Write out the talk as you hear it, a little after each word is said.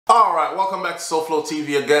Alright, welcome back to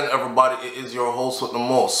SouFLoTV again, everybody. It is your host with the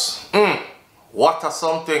most. What a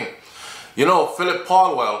something. You know, Phillip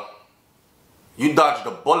Paulwell, you dodged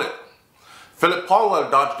a bullet. Phillip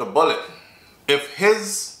Paulwell dodged a bullet. If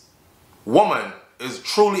his woman is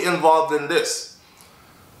truly involved in this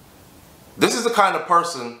is the kind of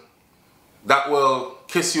person that will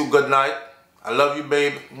kiss you goodnight. I love you,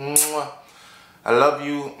 babe. I love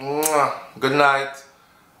you. Good night.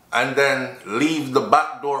 And then leave the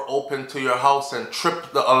back door open to your house and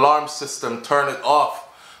trip the alarm system, turn it off,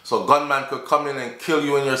 so gunman could come in and kill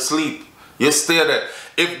you in your sleep. You stay there.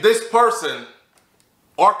 If this person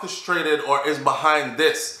orchestrated or is behind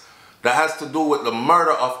this, that has to do with the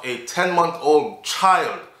murder of a 10-month-old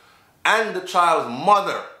child and the child's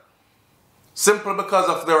mother, simply because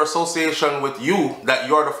of their association with you, that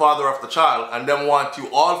you're the father of the child, and them want you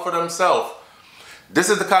all for themselves, this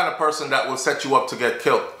is the kind of person that will set you up to get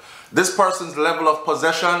killed. This person's level of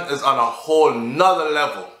possession is on a whole nother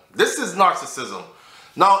level. This is narcissism.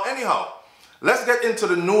 Now, anyhow, let's get into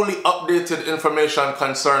the newly updated information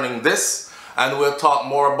concerning this, and we'll talk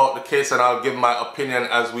more about the case, and I'll give my opinion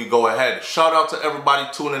as we go ahead. Shout out to everybody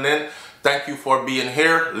tuning in. Thank you for being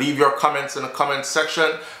here. Leave your comments in the comment section,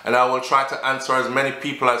 and I will try to answer as many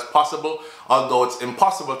people as possible, although it's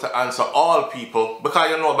impossible to answer all people,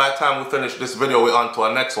 because you know by the time we finish this video, we're on to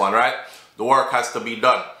our next one, right? The work has to be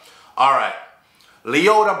done. Alright,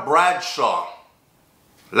 Leota Bradshaw.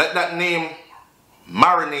 Let that name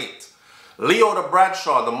marinate. Leota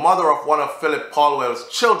Bradshaw, the mother of one of Phillip Paulwell's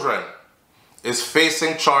children, is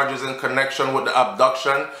facing charges in connection with the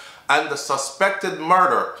abduction and the suspected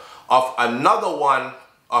murder of another one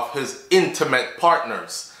of his intimate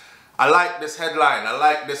partners. I like this headline. I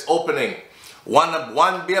like this opening.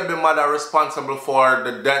 One baby mother responsible for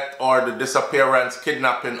the death or the disappearance,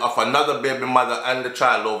 kidnapping of another baby mother and the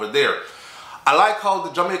child over there. I like how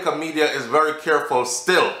the Jamaica media is very careful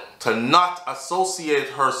still to not associate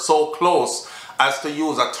her so close as to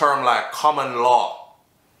use a term like common law.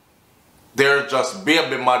 They're just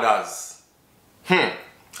baby mothers. I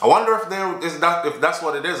wonder if that's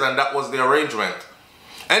what it is and that was the arrangement.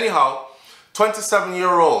 Anyhow,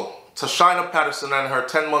 27-year-old Toshyna Patterson and her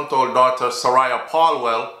 10-month-old daughter Sarayah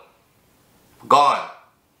Paulwell gone.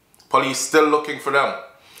 Police still looking for them.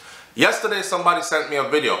 Yesterday somebody sent me a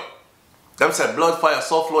video. Them said, blood fire,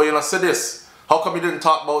 SouFLo, you know, see this. How come you didn't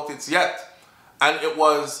talk about it yet? And it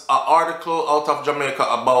was an article out of Jamaica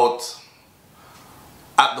about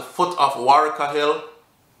at the foot of Warwick Hill,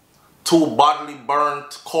 2 badly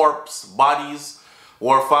burnt corpse bodies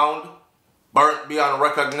were found, burnt beyond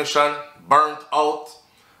recognition, burnt out.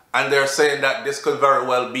 And they're saying that this could very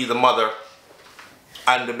well be the mother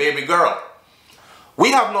and the baby girl.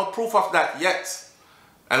 We have no proof of that yet.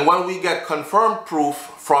 And when we get confirmed proof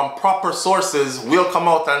from proper sources, we'll come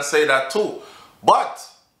out and say that too. But,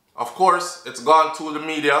 of course, it's gone to the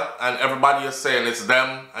media and everybody is saying it's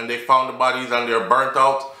them and they found the bodies and they're burnt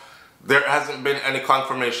out. There hasn't been any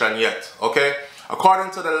confirmation yet, okay?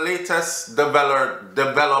 According to the latest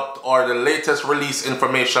developed or the latest release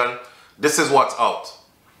information, this is what's out.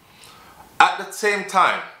 At the same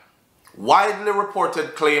time, widely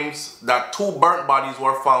reported claims that 2 burnt bodies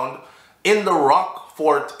were found in the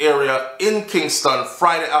Rockfort area in Kingston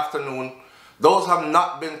Friday afternoon. Those have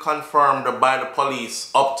not been confirmed by the police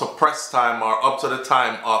up to press time or up to the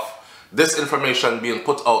time of this information being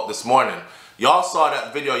put out this morning. Y'all saw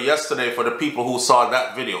that video yesterday for the people who saw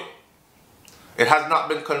that video. It has not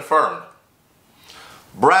been confirmed.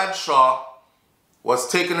 Bradshaw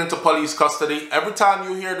was taken into police custody. Every time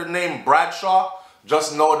you hear the name Bradshaw,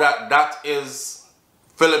 just know that that is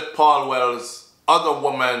Phillip Paulwell's other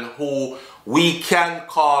woman who we can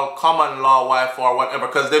call common law wife or whatever,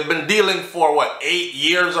 because they've been dealing for what, 8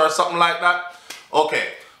 years or something like that? Okay,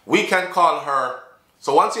 we can call her.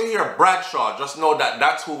 So once you hear Bradshaw, just know that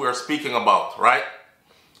that's who we're speaking about, right?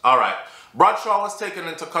 Alright, Bradshaw was taken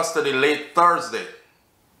into custody late Thursday,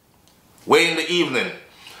 way in the evening.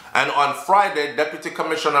 And on Friday, Deputy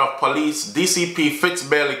Commissioner of Police, DCP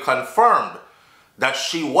Fitzbailey, confirmed that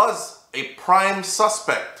she was a prime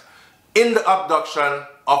suspect in the abduction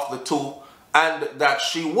of the 2 and that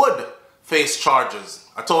she would face charges.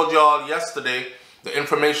 I told y'all yesterday, the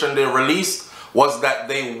information they released was that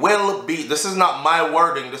they will be, this is not my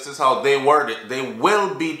wording, this is how they word it, they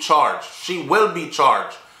will be charged. She will be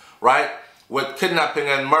charged, right? With kidnapping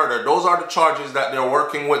and murder. Those are the charges that they're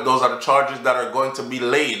working with. Those are the charges that are going to be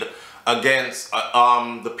laid against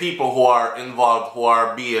the people who are involved, who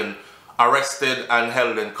are being arrested and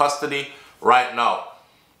held in custody right now.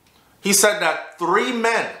 He said that 3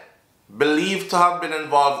 men believed to have been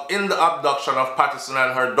involved in the abduction of Patterson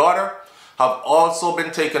and her daughter have also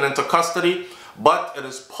been taken into custody, but it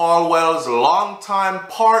is Paulwell's longtime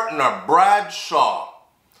partner, Bradshaw,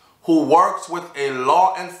 who works with a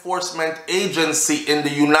law enforcement agency in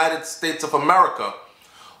the United States of America,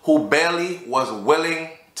 who Bailey was willing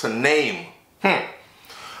to name.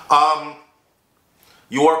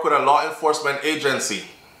 You work with a law enforcement agency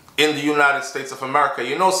in the United States of America.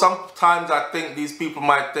 You know, sometimes I think these people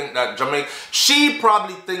might think that Jamaica, she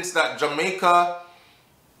probably thinks that Jamaica,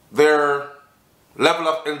 their level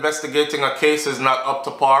of investigating a case is not up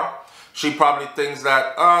to par. She probably thinks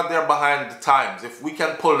that they're behind the times. If we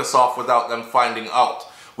can pull this off without them finding out,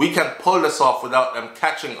 we can pull this off without them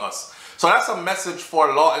catching us. So that's a message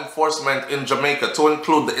for law enforcement in Jamaica, to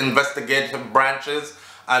include the investigative branches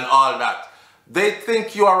and all that. They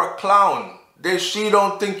think you are a clown. She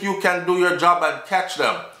don't think you can do your job and catch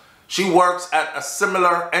them. She works at a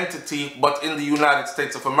similar entity, but in the United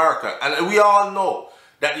States of America. And we all know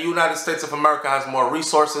that the United States of America has more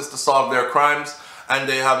resources to solve their crimes, and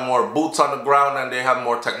they have more boots on the ground, and they have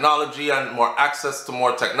more technology and more access to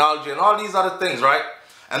more technology and all these other things, right?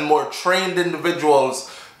 And more trained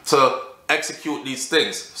individuals to execute these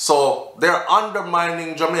things. So they're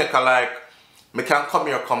undermining Jamaica like, me can come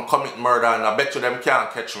here, come commit murder, and I bet you them can't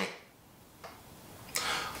catch me.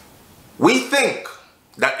 We think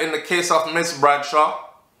that in the case of Miss Bradshaw,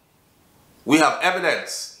 we have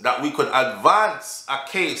evidence that we could advance a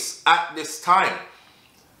case at this time.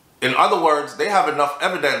 In other words, they have enough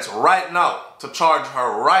evidence right now to charge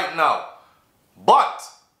her right now. But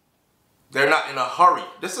they're not in a hurry.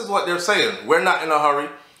 This is what they're saying. We're not in a hurry.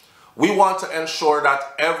 We want to ensure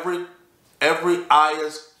that every I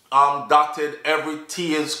is dotted, every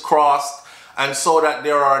T is crossed, and so that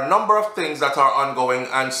there are a number of things that are ongoing,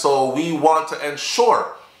 and so we want to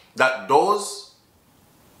ensure that those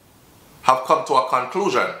have come to a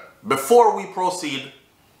conclusion before we proceed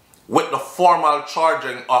with the formal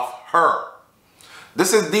charging of her.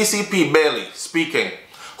 This is DCP Bailey speaking,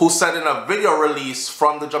 who said in a video release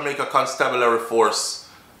from the Jamaica Constabulary Force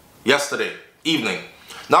yesterday evening.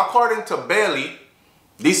 Now, according to Bailey,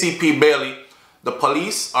 DCP Bailey, the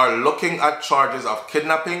police are looking at charges of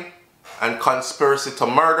kidnapping and conspiracy to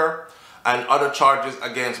murder and other charges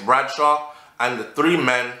against Bradshaw and the 3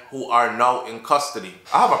 men who are now in custody.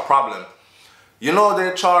 I have a problem. You know,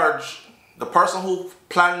 they charge the person who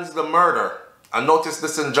plans the murder, and notice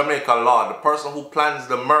this in Jamaica law, the person who plans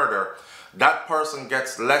the murder, that person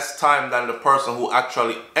gets less time than the person who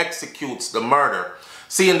actually executes the murder.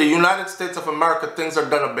 See, in the United States of America, things are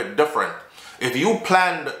done a bit different. If you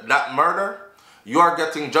planned that murder, you are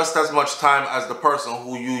getting just as much time as the person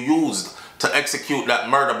who you used to execute that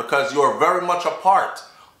murder, because you are very much a part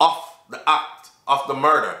of the act of the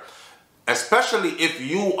murder, especially if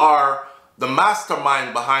you are the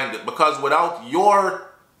mastermind behind it, because without your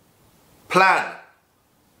plan,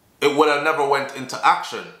 it would have never went into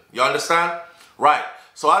action. You understand? Right.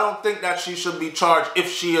 So I don't think that she should be charged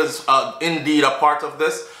if she is indeed a part of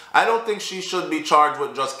this. I don't think she should be charged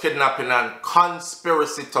with just kidnapping and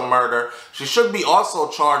conspiracy to murder. She should be also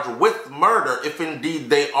charged with murder if indeed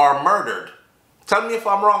they are murdered. Tell me if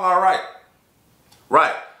I'm wrong or right.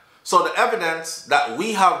 Right. So the evidence that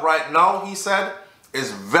we have right now, he said,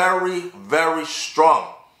 is very, very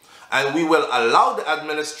strong. And we will allow the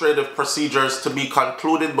administrative procedures to be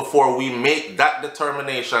concluded before we make that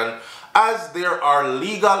determination, as there are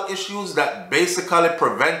legal issues that basically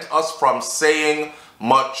prevent us from saying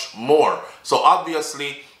much more. So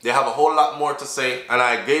obviously they have a whole lot more to say, and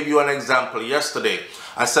I gave you an example yesterday.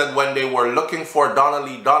 I said when they were looking for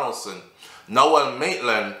Donnelly Donaldson, Noel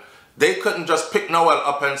Maitland, they couldn't just pick Noel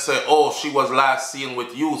up and say, oh, she was last seen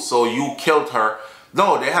with you, so you killed her.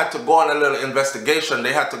 No, they had to go on a little investigation.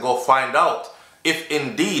 They had to go find out if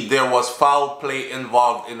indeed there was foul play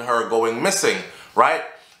involved in her going missing, right?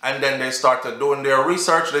 And then they started doing their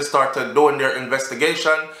research. They started doing their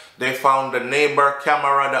investigation. They found the neighbor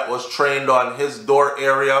camera that was trained on his door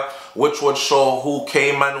area, which would show who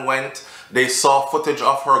came and went. They saw footage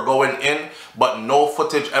of her going in, but no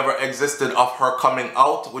footage ever existed of her coming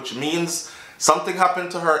out, which means something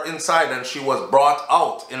happened to her inside and she was brought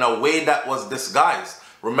out in a way that was disguised.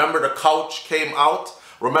 Remember, the couch came out.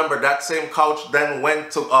 Remember, that same couch then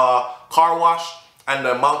went to a car wash, and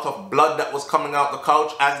the amount of blood that was coming out the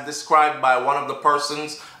couch, as described by one of the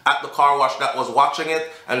persons at the car wash that was watching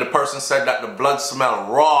it, and the person said that the blood smelled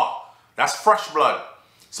raw. That's fresh blood.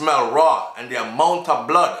 Smelled raw, and the amount of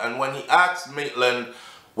blood. And when he asked Maitland,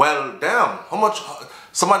 well, damn, how much,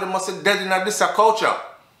 somebody must have dead in this culture.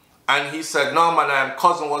 And he said, no man, my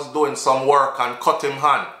cousin was doing some work and cut him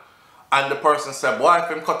hand. And the person said, boy, if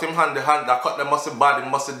him cut him hand, the hand that cut the must have body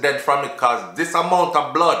must have dead from it, because this amount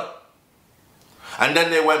of blood. And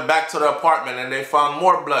then they went back to the apartment and they found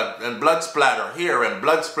more blood and blood splatter here and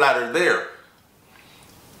blood splatter there.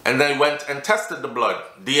 And they went and tested the blood.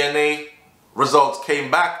 DNA results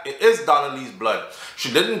came back. It is Donnelly's blood.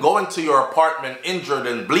 She didn't go into your apartment injured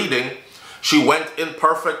and bleeding. She went in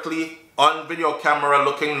perfectly on video camera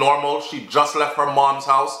looking normal. She just left her mom's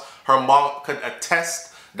house. Her mom could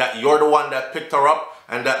attest that you're the one that picked her up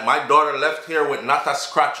and that my daughter left here with not a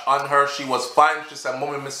scratch on her. She was fine. She said,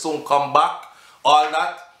 "Mommy, me soon come back." All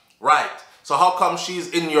that. Right. So how come she's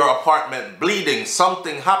in your apartment bleeding?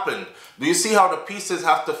 Something happened. Do you see how the pieces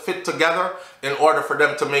have to fit together in order for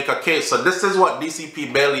them to make a case? So this is what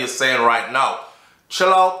DCP Bailey is saying right now.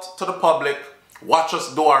 Chill out to the public. Watch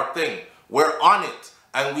us do our thing. We're on it.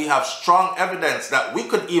 And we have strong evidence that we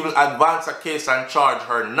could even advance a case and charge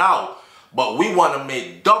her now. But we want to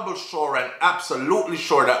make double sure and absolutely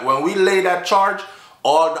sure that when we lay that charge,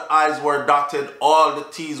 all the I's were dotted, all the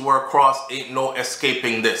T's were crossed, ain't no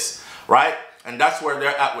escaping this, right? And that's where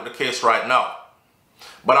they're at with the case right now.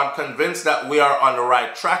 But I'm convinced that we are on the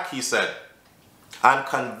right track, he said. I'm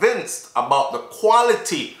convinced about the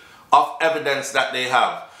quality of evidence that they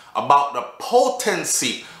have, about the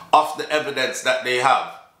potency of the evidence that they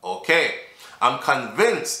have. Okay, I'm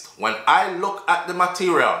convinced when I look at the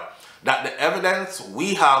material that the evidence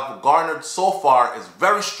we have garnered so far is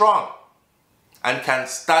very strong and can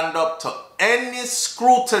stand up to any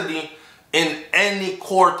scrutiny in any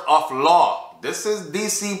court of law. This is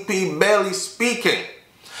DCP Bailey speaking.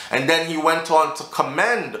 And then he went on to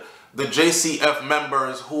commend the JCF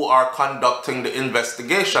members who are conducting the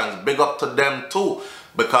investigations. Big up to them too,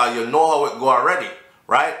 because you know how it go already,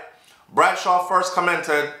 right? Bradshaw first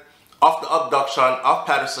commented of the abduction of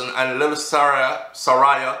Patterson and little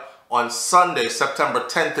Sarayah on Sunday, September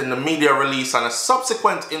 10th in the media release and a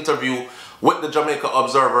subsequent interview with the Jamaica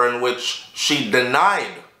Observer in which she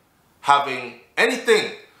denied having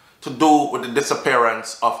anything to do with the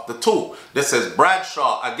disappearance of the two. This is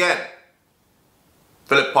Bradshaw again,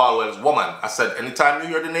 Phillip Paulwell's woman. I said anytime you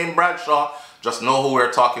hear the name Bradshaw, just know who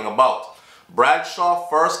we're talking about. Bradshaw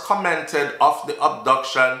first commented of the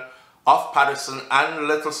abduction of Patterson and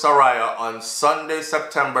little Sarayah on Sunday,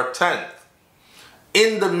 September 10th.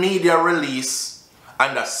 In the media release,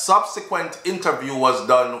 and a subsequent interview was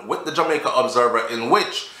done with the Jamaica Observer in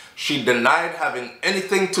which she denied having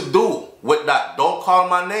anything to do with that. Don't call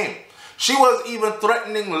my name. She was even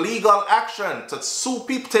threatening legal action to sue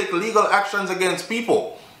people, take legal actions against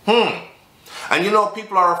people. And you know,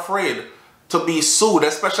 people are afraid to be sued,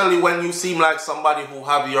 especially when you seem like somebody who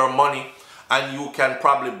have your money and you can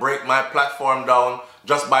probably break my platform down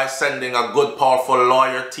just by sending a good, powerful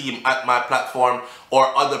lawyer team at my platform or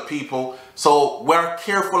other people. So we're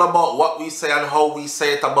careful about what we say and how we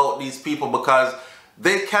say it about these people because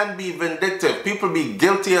they can be vindictive. People be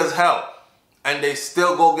guilty as hell and they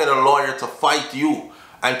still go get a lawyer to fight you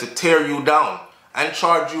and to tear you down and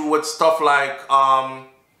charge you with stuff like,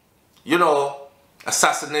 you know,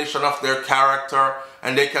 assassination of their character.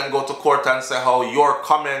 And they can go to court and say how your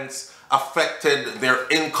comments affected their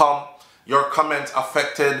income, your comments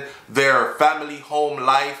affected their family, home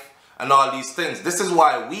life, and all these things. This is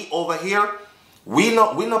why we over here, we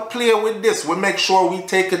not play with this. We make sure we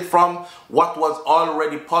take it from what was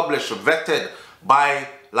already published, vetted by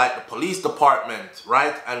like the police department,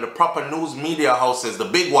 right? And the proper news media houses, the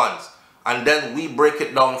big ones. And then we break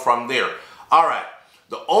it down from there. All right.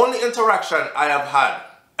 The only interaction I have had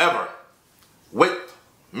ever with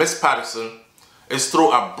Miss Patterson is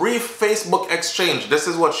through a brief Facebook exchange. This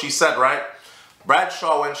is what she said, right?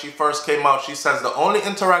 Bradshaw, when she first came out, she says, the only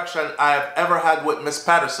interaction I have ever had with Miss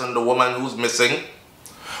Patterson, the woman who's missing,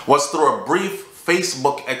 was through a brief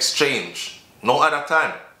Facebook exchange. No other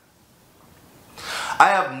time. I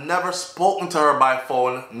have never spoken to her by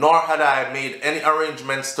phone, nor had I made any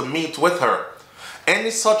arrangements to meet with her. Any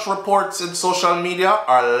such reports in social media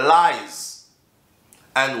are lies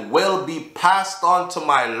and will be passed on to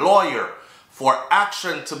my lawyer for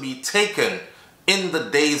action to be taken in the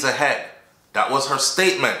days ahead. That was her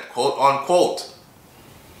statement, quote unquote.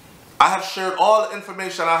 I have shared all the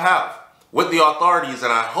information I have with the authorities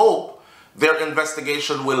and I hope their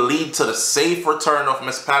investigation will lead to the safe return of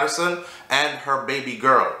Miss Patterson and her baby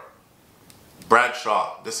girl.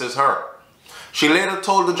 Bradshaw, this is her. She later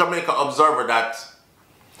told the Jamaica Observer that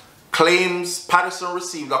claims Patterson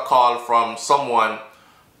received a call from someone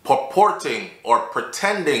purporting or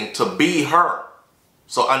pretending to be her.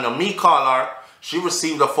 So on the me caller, she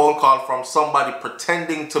received a phone call from somebody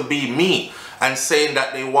pretending to be me and saying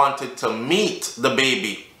that they wanted to meet the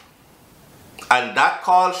baby. And that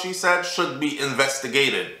call, she said, should be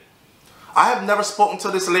investigated. I have never spoken to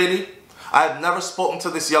this lady. I have never spoken to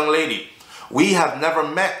this young lady. We have never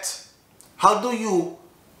met. How do you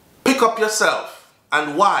pick up yourself,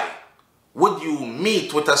 and why would you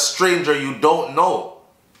meet with a stranger you don't know?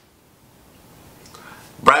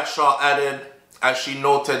 Bradshaw added, as she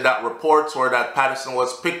noted, that reports were that Patterson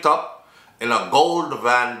was picked up in a gold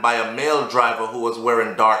van by a male driver who was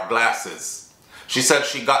wearing dark glasses. She said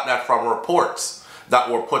she got that from reports that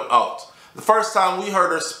were put out. The first time we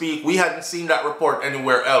heard her speak, we hadn't seen that report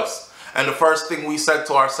anywhere else. And the first thing we said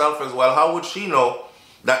to ourselves is, well, how would she know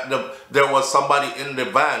that there was somebody in the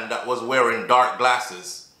van that was wearing dark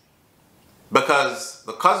glasses? Because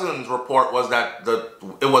the cousin's report was that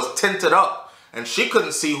it was tinted up and she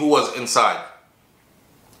couldn't see who was inside.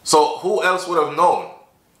 So who else would have known?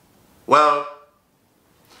 Well,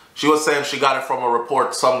 she was saying she got it from a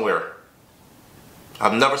report somewhere.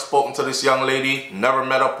 I've never spoken to this young lady, never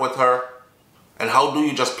met up with her. And how do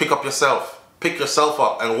you just pick up yourself? Pick yourself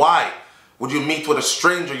up. And why would you meet with a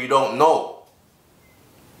stranger you don't know?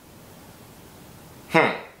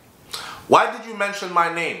 Why did you mention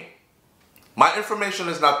my name? My information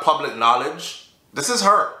is not public knowledge. This is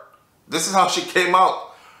her. This is how she came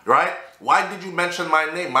out, right? Why did you mention my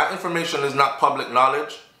name? My information is not public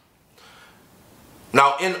knowledge.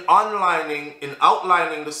 Now, in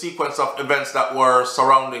outlining the sequence of events that were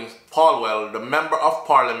surrounding Paulwell, the Member of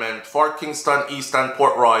Parliament for Kingston East and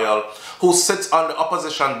Port Royal, who sits on the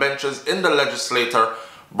opposition benches in the legislature,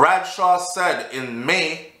 Bradshaw said in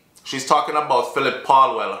May, she's talking about Phillip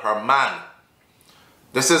Paulwell, her man.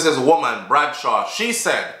 This is his woman, Bradshaw. She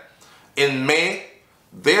said in May,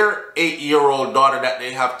 their 8-year-old daughter that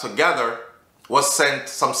they have together was sent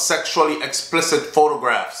some sexually explicit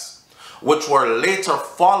photographs, which were later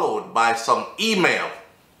followed by some email,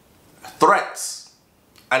 threats,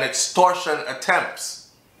 and extortion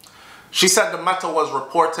attempts. She said the matter was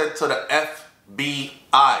reported to the FBI.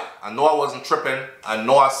 I know I wasn't tripping. I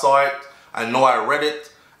know I saw it. I know I read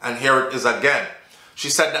it. And here it is again. She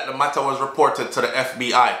said that the matter was reported to the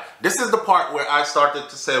FBI. This is the part where I started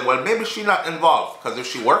to say, well, maybe she's not involved. Because if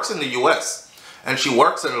she works in the US and she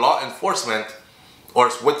works in law enforcement or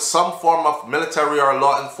with some form of military or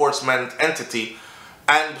law enforcement entity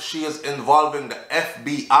and she is involving the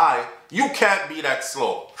FBI, you can't be that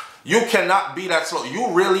slow. You cannot be that slow.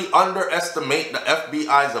 You really underestimate the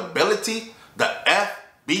FBI's ability? The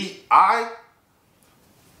FBI?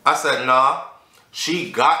 I said, nah.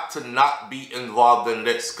 She got to not be involved in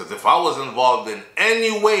this. Because if I was involved in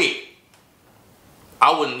any way,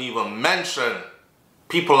 I wouldn't even mention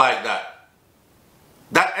people like that.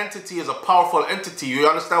 That entity is a powerful entity. You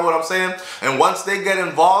understand what I'm saying? And once they get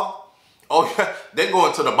involved, oh yeah, they're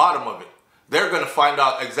going to the bottom of it. They're going to find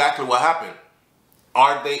out exactly what happened.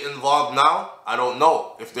 Are they involved now? I don't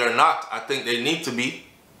know. If they're not, I think they need to be.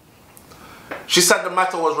 She said the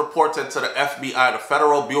matter was reported to the FBI, the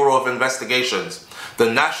Federal Bureau of Investigations,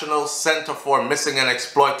 the National Center for Missing and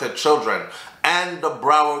Exploited Children, and the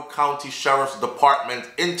Broward County Sheriff's Department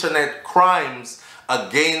Internet Crimes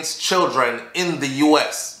Against Children in the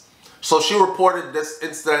U.S. So she reported this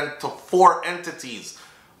incident to 4 entities,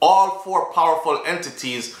 all 4 powerful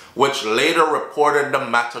entities, which later reported the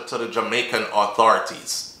matter to the Jamaican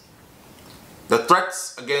authorities. The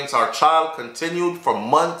threats against our child continued for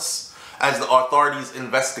months as the authorities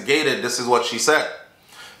investigated. This is what she said.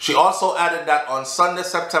 She also added that on Sunday,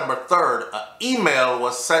 September 3rd, an email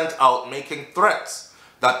was sent out making threats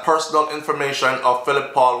that personal information of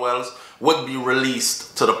Phillip Paulwell's would be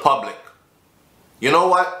released to the public. You know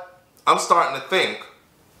what? I'm starting to think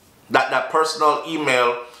that that personal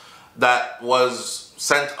email that was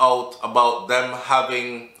sent out about them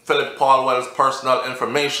having Phillip Paulwell's personal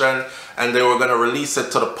information and they were going to release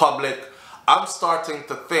it to the public, I'm starting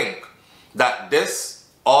to think that this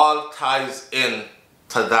all ties in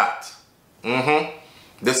to that.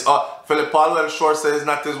 This Phillip Paulwell sure says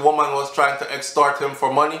not his woman was trying to extort him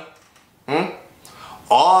for money.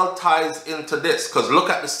 All ties into this, because look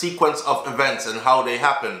at the sequence of events and how they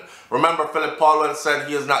happen. Remember, Phillip Paulwell said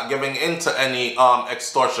he is not giving in to any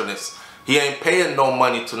extortionists. He ain't paying no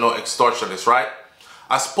money to no extortionists, right?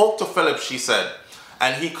 I spoke to Phillip, she said,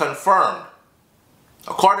 and he confirmed.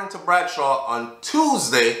 According to Bradshaw, on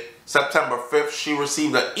Tuesday, September 5th, she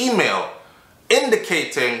received an email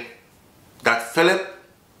indicating that Phillip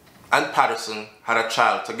and Patterson had a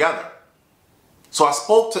child together. So I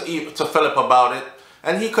spoke to Phillip about it,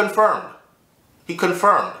 and he confirmed. He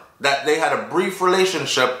confirmed that they had a brief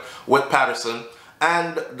relationship with Patterson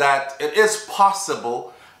and that it is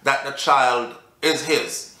possible that the child is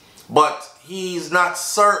his. But he's not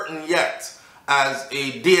certain yet, as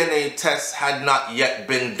a DNA test had not yet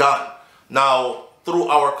been done. Now, through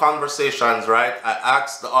our conversations, right, I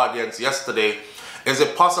asked the audience yesterday Is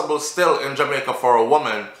it possible still in Jamaica for a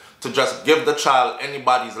woman to just give the child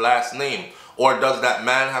anybody's last name? Or does that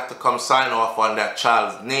man have to come sign off on that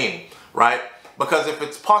child's name, right? Because if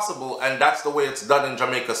it's possible and that's the way it's done in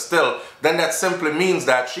Jamaica still, then that simply means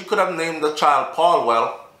that she could have named the child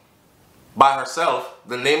Paulwell by herself.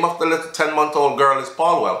 The name of the little 10-month-old girl is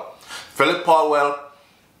Paulwell. Phillip Paulwell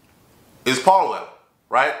is Paulwell,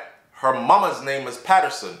 right? Her mama's name is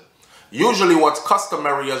Patterson. Usually what's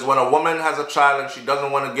customary is when a woman has a child and she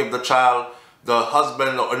doesn't want to give the child the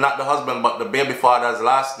husband, or not the husband, but the baby father's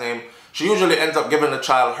last name, she usually ends up giving the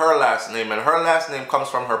child her last name, and her last name comes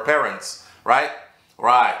from her parents, right?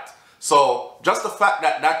 Right. So just the fact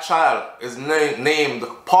that that child is named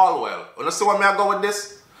Paulwell, let's see where I go with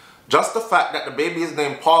this. Just the fact that the baby is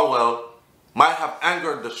named Paulwell might have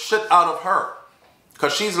angered the shit out of her.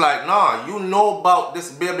 Because she's like, nah, you know about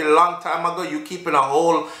this baby a long time ago. You keeping a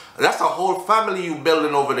whole, that's a whole family you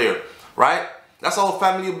building over there, right? That's a whole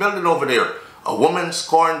family you building over there. A woman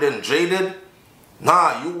scorned and jaded.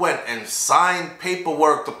 Nah, you went and signed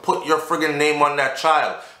paperwork to put your friggin' name on that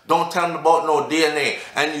child. Don't tell me about no DNA.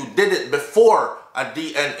 And you did it before a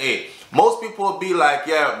DNA. Most people will be like,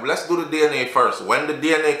 yeah, let's do the DNA first. When the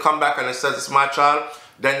DNA come back and it says it's my child,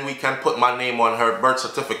 then we can put my name on her birth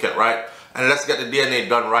certificate, right? And let's get the DNA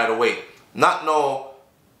done right away. Not no,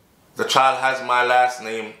 the child has my last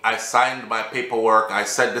name. I signed my paperwork. I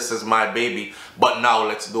said this is my baby. But now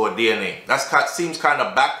let's do a DNA. That seems kind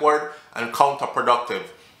of backward and counterproductive.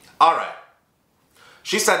 All right.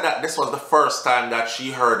 She said that this was the first time that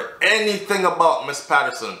she heard anything about Miss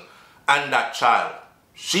Patterson and that child.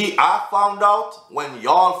 I found out when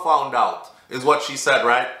y'all found out, is what she said,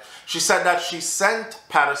 right? She said that she sent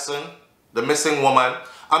Patterson, the missing woman,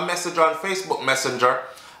 a message on Facebook Messenger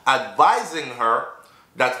advising her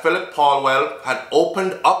that Phillip Paulwell had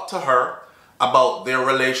opened up to her about their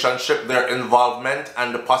relationship, their involvement,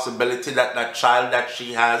 and the possibility that that child that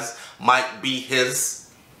she has might be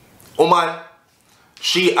his. Woman,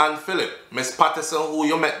 she and Phillip, Miss Patterson, who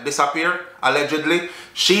you met disappear, allegedly,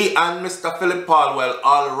 she and Mr. Phillip Paulwell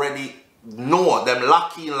already know them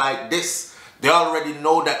lucky like this. They already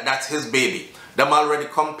know that that's his baby. Them already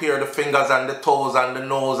compare the fingers and the toes and the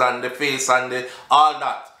nose and the face and the all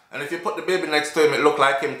that. And if you put the baby next to him, it look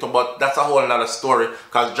like him too, but that's a whole nother story,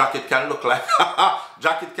 because Jacket can look like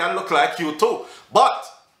Jacket can look like you too. But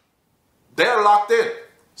they're locked in.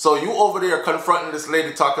 So you over there confronting this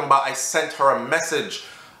lady talking about, I sent her a message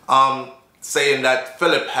saying that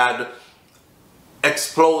Phillip had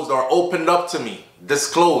exposed or opened up to me,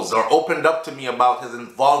 disclosed or opened up to me about his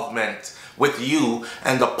involvement with you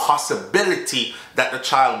and the possibility that the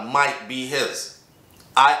child might be his.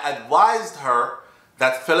 I advised her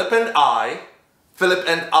that Phillip and I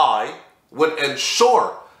would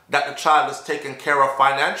ensure that the child is taken care of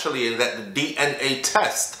financially and that the DNA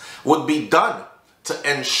test would be done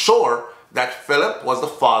to ensure that Phillip was the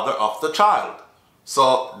father of the child.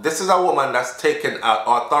 So this is a woman that's taken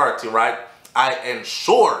authority, right? I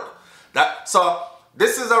ensured that. So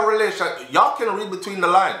this is a relationship. Y'all can read between the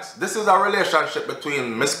lines. This is a relationship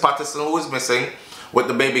between Miss Patterson, who is missing with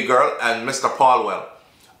the baby girl, and Mr. Paulwell.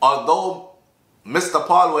 Although Mr.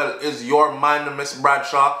 Paulwell is your man, Miss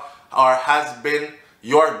Bradshaw, or has been,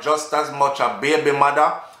 you're just as much a baby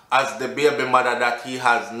mother as the baby mother that he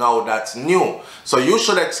has now that's new. So you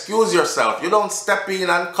should excuse yourself. You don't step in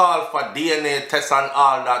and call for DNA tests and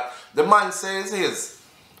all that. The man says his,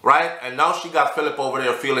 right? And now she got Phillip over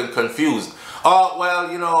there feeling confused. Oh,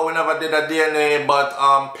 well, you know, we never did a DNA, but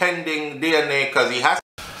pending DNA, because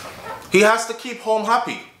he has to keep home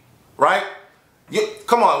happy, right?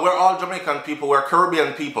 Come on, we're all Jamaican people, we're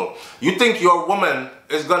Caribbean people. You think your woman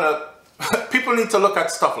is gonna, people need to look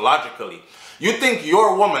at stuff logically. You think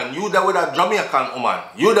your woman, you that with a Jamaican woman,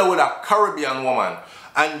 you that with a Caribbean woman,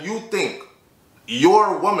 and you think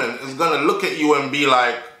your woman is gonna look at you and be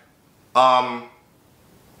like, I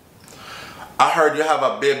heard you have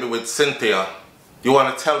a baby with Cynthia. You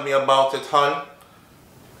wanna tell me about it, hon?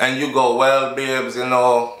 And you go, well, babes, you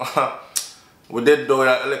know, we did do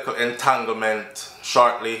a little entanglement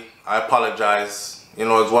shortly. I apologize. You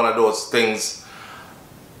know, it's one of those things.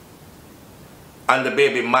 And the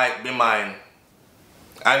baby might be mine.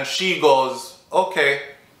 And she goes, okay,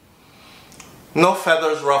 no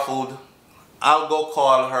feathers ruffled. I'll go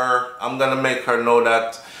call her. I'm going to make her know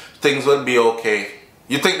that things will be okay.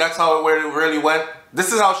 You think that's how it really went?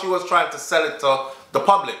 This is how she was trying to sell it to the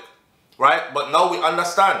public, right? But now we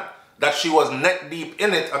understand that she was neck deep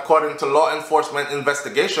in it. According to law enforcement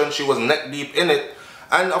investigation, she was neck deep in it.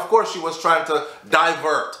 And of course she was trying to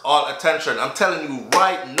divert all attention. I'm telling you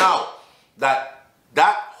right now that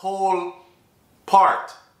that whole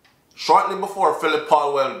part shortly before Phillip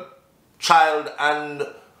Paulwell child and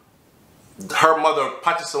her mother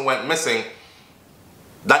Patterson went missing,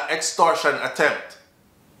 that extortion attempt.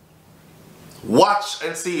 Watch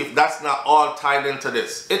and see if that's not all tied into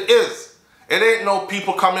this. It is. It ain't no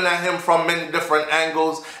people coming at him from many different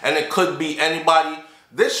angles, and it could be anybody.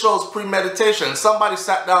 This shows premeditation. Somebody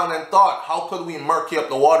sat down and thought, how could we murky up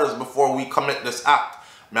the waters before we commit this act?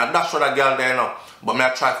 Me I dash with a girl there now, but me I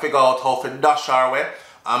try to figure out how to dash her way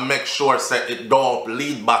and make sure that it don't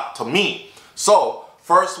lead back to me. So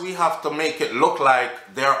first we have to make it look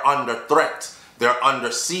like they're under threat. They're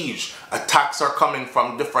under siege. Attacks are coming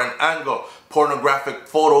from different angles. Pornographic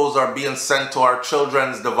photos are being sent to our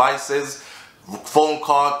children's devices. Phone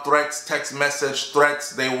call threats, text message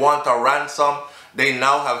threats. They want a ransom. They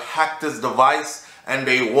now have hacked his device and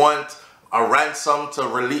they want a ransom to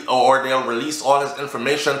release, or they'll release all his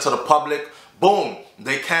information to the public. Boom.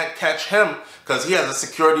 They can't catch him because he has a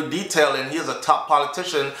security detail and he is a top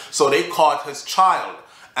politician. So they caught his child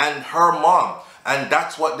and her mom. And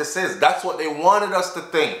that's what this is. That's what they wanted us to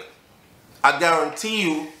think. I guarantee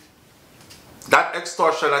you that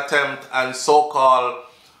extortion attempt and so-called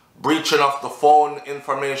breaching of the phone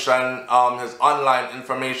information, his online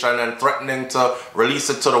information, and threatening to release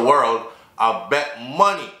it to the world, I bet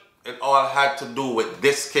money it all had to do with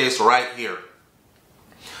this case right here.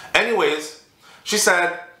 Anyways, she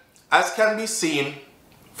said, as can be seen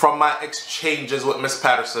from my exchanges with Miss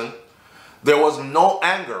Patterson, there was no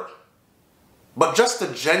anger, but just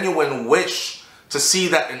a genuine wish to see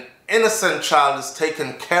that an innocent child is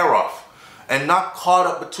taken care of and not caught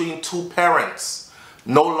up between two parents,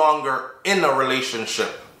 no longer in a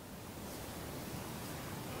relationship.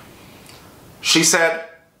 She said,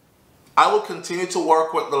 I will continue to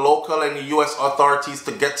work with the local and the U.S. authorities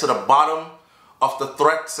to get to the bottom of the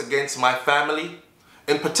threats against my family,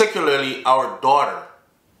 and particularly our daughter.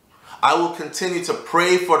 I will continue to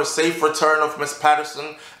pray for the safe return of Miss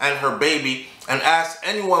Patterson and her baby and ask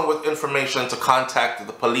anyone with information to contact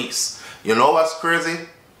the police. You know what's crazy?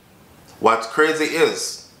 What's crazy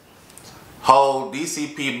is how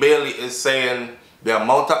DCP Bailey is saying the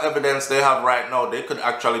amount of evidence they have right now, they could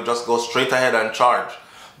actually just go straight ahead and charge.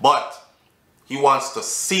 But he wants to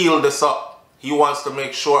seal this up. He wants to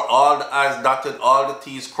make sure all the I's dotted, all the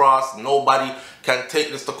T's crossed, nobody can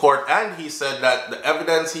take this to court. And he said that the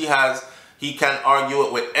evidence he has, he can argue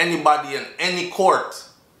it with anybody in any court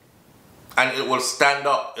and it will stand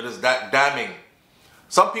up. It is that damning.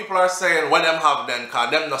 Some people are saying, what them have then,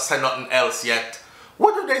 because them not say nothing else yet.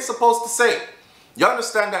 What are they supposed to say? You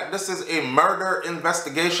understand that this is a murder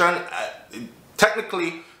investigation?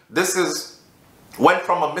 Technically, this went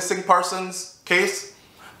from a missing persons case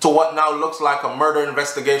to what now looks like a murder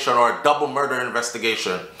investigation or a double murder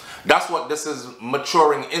investigation. That's what this is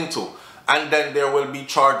maturing into. And then there will be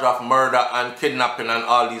charge of murder and kidnapping and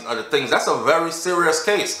all these other things. That's a very serious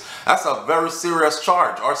case. That's a very serious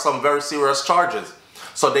charge, or some very serious charges.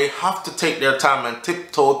 So they have to take their time and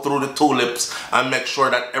tiptoe through the tulips and make sure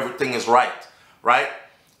that everything is right. Right?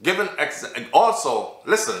 Also,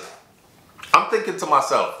 listen, I'm thinking to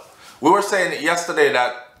myself, we were saying it yesterday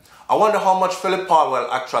that I wonder how much Phillip Paulwell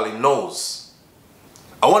actually knows.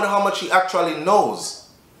 I wonder how much he actually knows.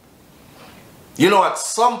 You know, at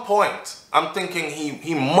some point, I'm thinking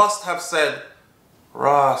he must have said,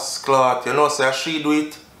 Ross, Clark, you know, say she do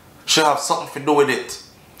it, she have something to do with it.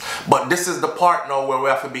 But this is the part now where we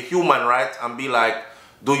have to be human, right? And be like,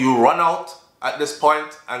 do you run out at this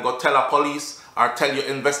point and go tell a police or tell your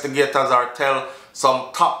investigators or tell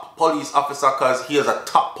some top police officer, because he is a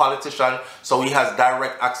top politician, so he has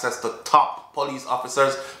direct access to top police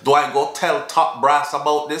officers? Do I go tell top brass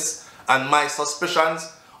about this and my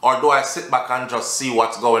suspicions, or do I sit back and just see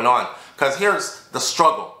what's going on? Because here's the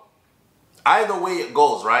struggle. Either way it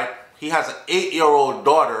goes, right? He has an 8-year-old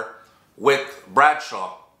daughter with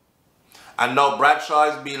Bradshaw. And now Bradshaw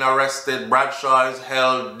is being arrested. Bradshaw is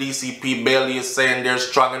held. DCP Bailey is saying there's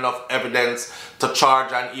strong enough evidence to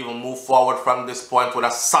charge and even move forward from this point with a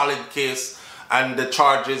solid case. And the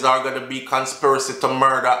charges are going to be conspiracy to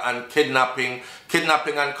murder and kidnapping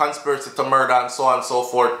and conspiracy to murder and so on and so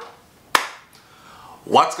forth.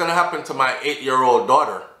 What's going to happen to my 8-year-old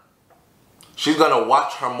daughter? She's going to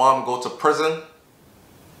watch her mom go to prison.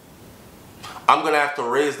 I'm going to have to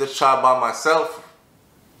raise this child by myself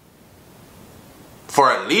for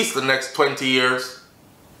at least the next 20 years,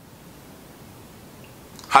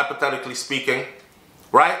 hypothetically speaking,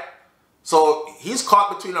 right? So he's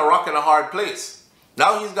caught between a rock and a hard place.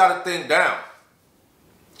 Now he's got to think, damn,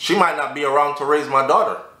 she might not be around to raise my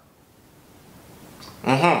daughter.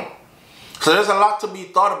 So there's a lot to be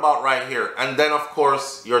thought about right here. And then, of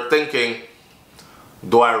course, you're thinking,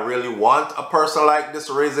 Do I really want a person like this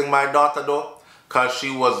raising my daughter though? Because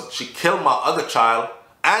she killed my other child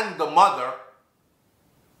and the mother.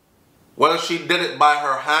 Whether she did it by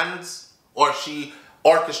her hands or she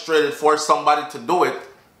orchestrated for somebody to do it,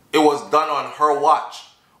 it was done on her watch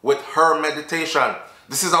with her meditation.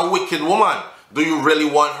 This is a wicked woman. Do you really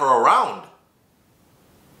want her around?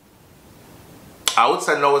 I would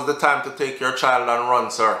say now is the time to take your child and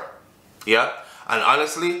run, sir. Yeah? And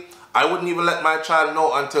honestly, I wouldn't even let my child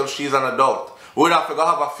know until she's an adult. We would have to go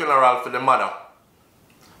have a funeral for the mother.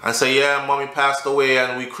 And say, yeah, mommy passed away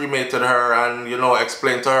and we cremated her and, you know,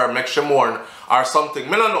 explain to her, make she mourn or something.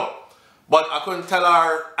 Me don't know. But I couldn't tell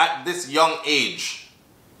her at this young age,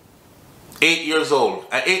 8 years old.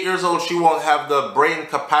 At 8 years old, she won't have the brain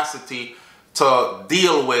capacity to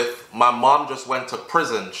deal with, my mom just went to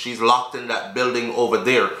prison. She's locked in that building over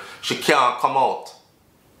there. She can't come out.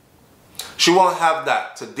 She won't have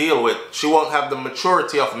that to deal with. She won't have the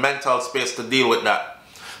maturity of mental space to deal with that.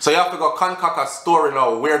 So you have to go concoct a story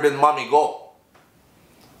now. Where did mommy go?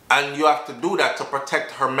 And you have to do that to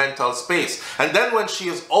protect her mental space. And then when she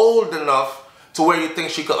is old enough to where you think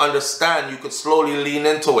she could understand, you could slowly lean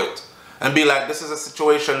into it and be like, this is a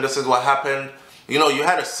situation, this is what happened. You know, you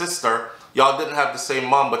had a sister, y'all didn't have the same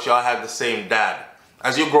mom, but y'all had the same dad.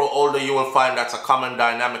 As you grow older, you will find that's a common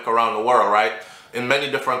dynamic around the world, right? In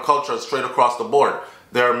many different cultures, straight across the board.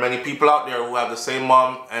 There are many people out there who have the same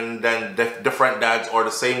mom and then different dads, or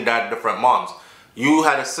the same dad, different moms. You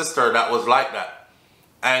had a sister that was like that.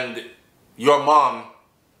 And your mom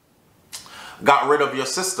got rid of your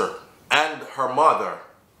sister and her mother,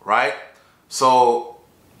 right? So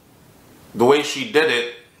the way she did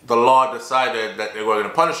it, the law decided that they were going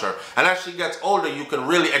to punish her. And as she gets older, you can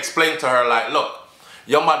really explain to her like, look,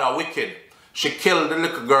 your mother wicked. She killed the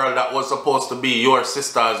little girl that was supposed to be your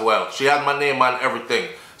sister as well. She had my name on everything.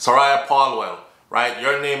 Sarayah Paulwell, right?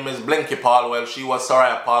 Your name is Blinky Paulwell. She was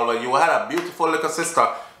Sarayah Paulwell. You had a beautiful little sister.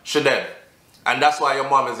 She dead. And that's why your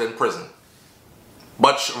mom is in prison.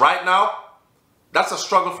 But right now, that's a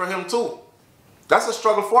struggle for him too. That's a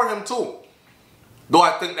struggle for him too. Though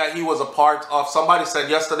I think that he was a part of, somebody said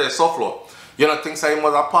yesterday, SouFLo, you know, thinks that he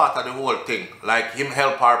was a part of the whole thing. Like him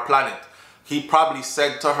help our planet. He probably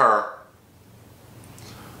said to her,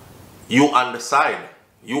 you on the side.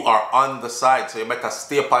 You are on the side. So you better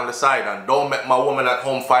stay up on the side and don't make my woman at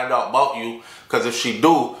home find out about you. Because if she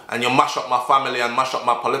do and you mash up my family and mash up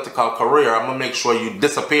my political career, I'm going to make sure you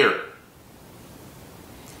disappear.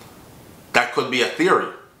 That could be a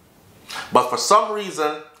theory. But for some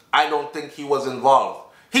reason, I don't think he was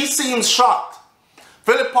involved. He seems shocked.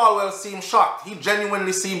 Phillip Paulwell seems shocked. He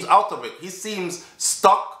genuinely seems out of it. He seems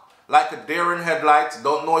stuck like a deer in headlights.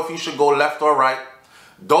 Don't know if he should go left or right.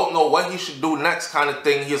 Don't know what he should do next kind of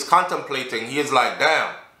thing. He is contemplating. He is like,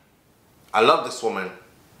 damn, I love this woman.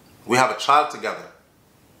 We have a child together.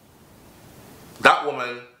 That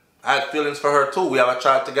woman, I had feelings for her too. We have a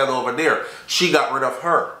child together over there. She got rid of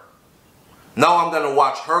her. Now I'm going to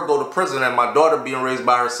watch her go to prison and my daughter being raised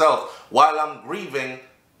by herself while I'm grieving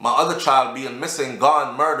my other child being missing,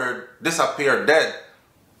 gone, murdered, disappeared, dead.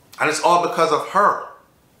 And it's all because of her.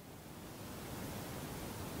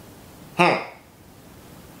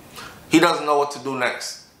 He doesn't know what to do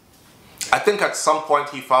next. I think at some point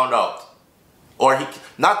he found out. Or he,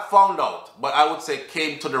 not found out, but I would say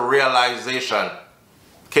came to the realization.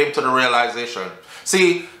 Came to the realization.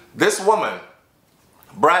 See, this woman,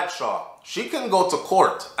 Bradshaw, she can go to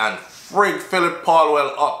court and frig Phillip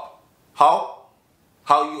Paulwell up. How?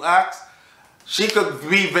 How you ask? She could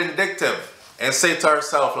be vindictive and say to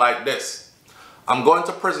herself like this, I'm going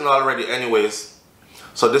to prison already anyways.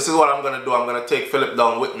 So this is what I'm going to do. I'm going to take Phillip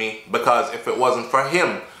down with me, because if it wasn't for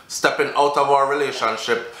him stepping out of our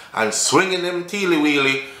relationship and swinging him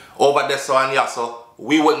teely-weely over Deso and Yaso,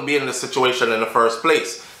 we wouldn't be in this situation in the first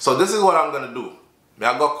place. So this is what I'm going to do.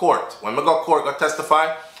 I go court. When I go court, go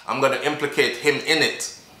testify, I'm going to implicate him in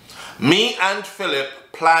it. Me and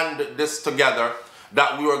Phillip planned this together,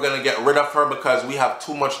 that we were going to get rid of her because we have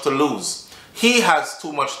too much to lose. He has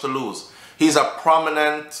too much to lose. He's a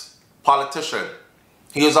prominent politician.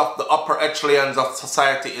 He is of the upper echelons of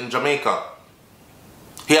society in Jamaica.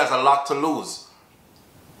 He has a lot to lose.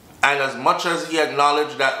 And as much as he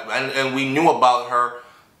acknowledged that and we knew about her,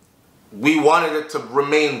 we wanted it to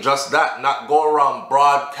remain just that, not go around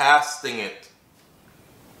broadcasting it.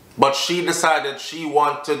 But she decided she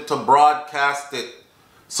wanted to broadcast it.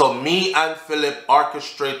 So me and Phillip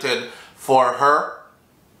orchestrated for her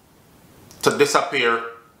to disappear,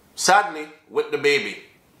 sadly, with the baby.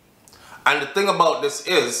 And the thing about this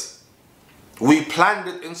is, we planned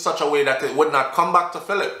it in such a way that it would not come back to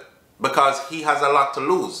Phillip, because he has a lot to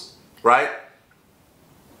lose, right?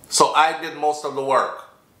 So I did most of the work.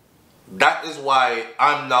 That is why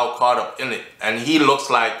I'm now caught up in it. And he looks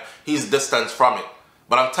like he's distanced from it.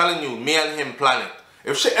 But I'm telling you, me and him plan it.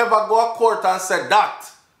 If she ever go to court and said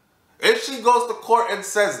that, if she goes to court and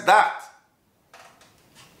says that,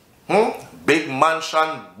 big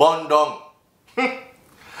mansion, bun down.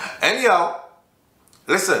 Anyhow,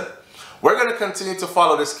 listen, we're going to continue to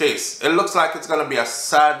follow this case. It looks like it's going to be a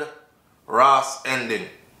sad, Ross ending.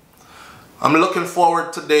 I'm looking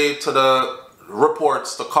forward today to the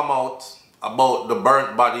reports to come out about the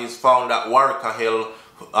burnt bodies found at Warwicker Hill,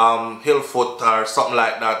 Hillfoot or something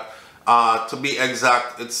like that. To be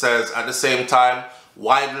exact, it says at the same time,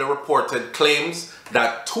 widely reported claims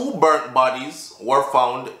that 2 burnt bodies were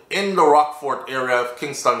found in the Rockfort area of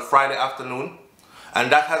Kingston Friday afternoon,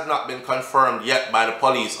 and that has not been confirmed yet by the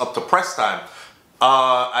police up to press time.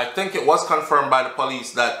 I think it was confirmed by the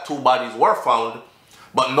police that 2 bodies were found,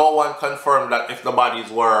 but no one confirmed that if the bodies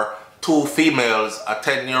were 2 females, a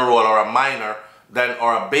 10-year-old or a minor, then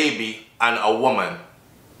or a baby and a woman.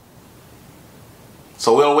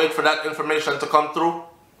 So we'll wait for that information to come through.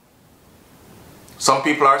 Some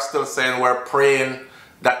people are still saying we're praying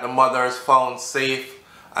that the mother is found safe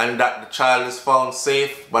and that the child is found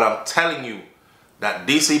safe. But I'm telling you that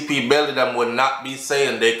DCP Bellingham would not be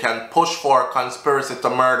saying they can push for conspiracy to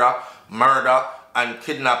murder and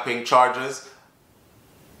kidnapping charges.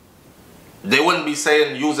 They wouldn't be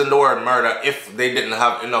saying using the word murder if they didn't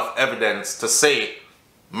have enough evidence to say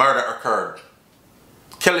murder occurred,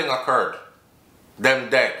 killing occurred, them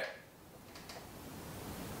dead.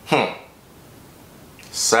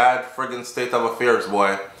 Sad friggin' state of affairs,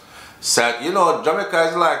 boy. Sad. You know, Jamaica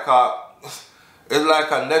is like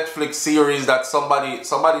a Netflix series that somebody needs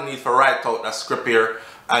to write out a script here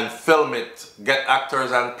and film it, get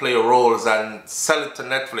actors and play roles and sell it to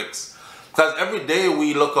Netflix. Because every day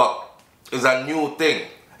we look up is a new thing.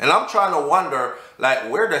 And I'm trying to wonder, like,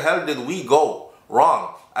 where the hell did we go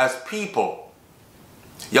wrong as people?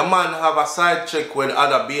 Your man have a side chick with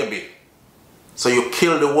other baby. So you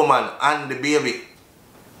kill the woman and the baby.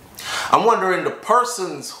 I'm wondering the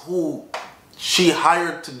persons who she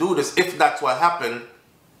hired to do this, if that's what happened,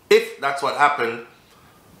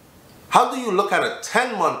 how do you look at a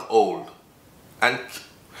 10-month-old? And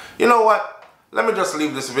you know what? Let me just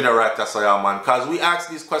leave this video right there, Sarayah, man, because we ask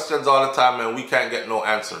these questions all the time and we can't get no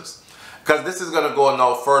answers. Because this is going to go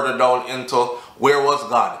now further down into where was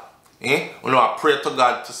God? You know, I pray to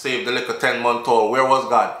God to save the little 10-month-old. Where was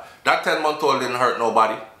God? That 10-month-old didn't hurt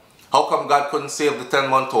nobody. How come God couldn't save the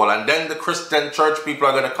 10-month-old? And then the Christian church people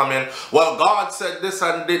are going to come in. Well, God said this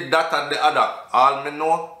and did that and the other. All me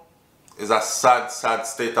know is a sad, sad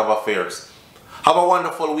state of affairs. Have a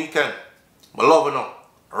wonderful weekend. I love you know.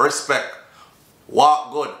 Respect.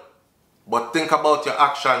 Walk good. But think about your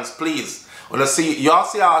actions, please. When I see, y'all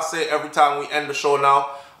see how I say every time we end the show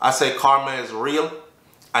now, I say karma is real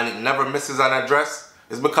and it never misses an address.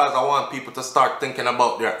 It's because I want people to start thinking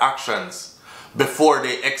about their actions before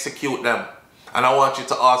they execute them. And I want you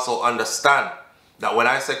to also understand that when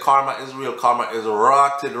I say karma is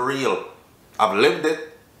rotted real. I've lived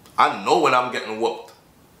it. I know when I'm getting whooped.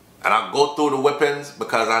 And I go through the whippings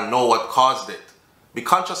because I know what caused it. Be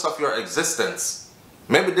conscious of your existence.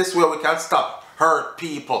 Maybe this way we can stop hurt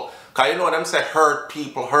people. Because you know what them say, hurt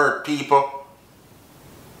people, hurt people.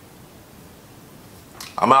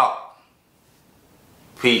 I'm out.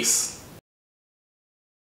 Peace.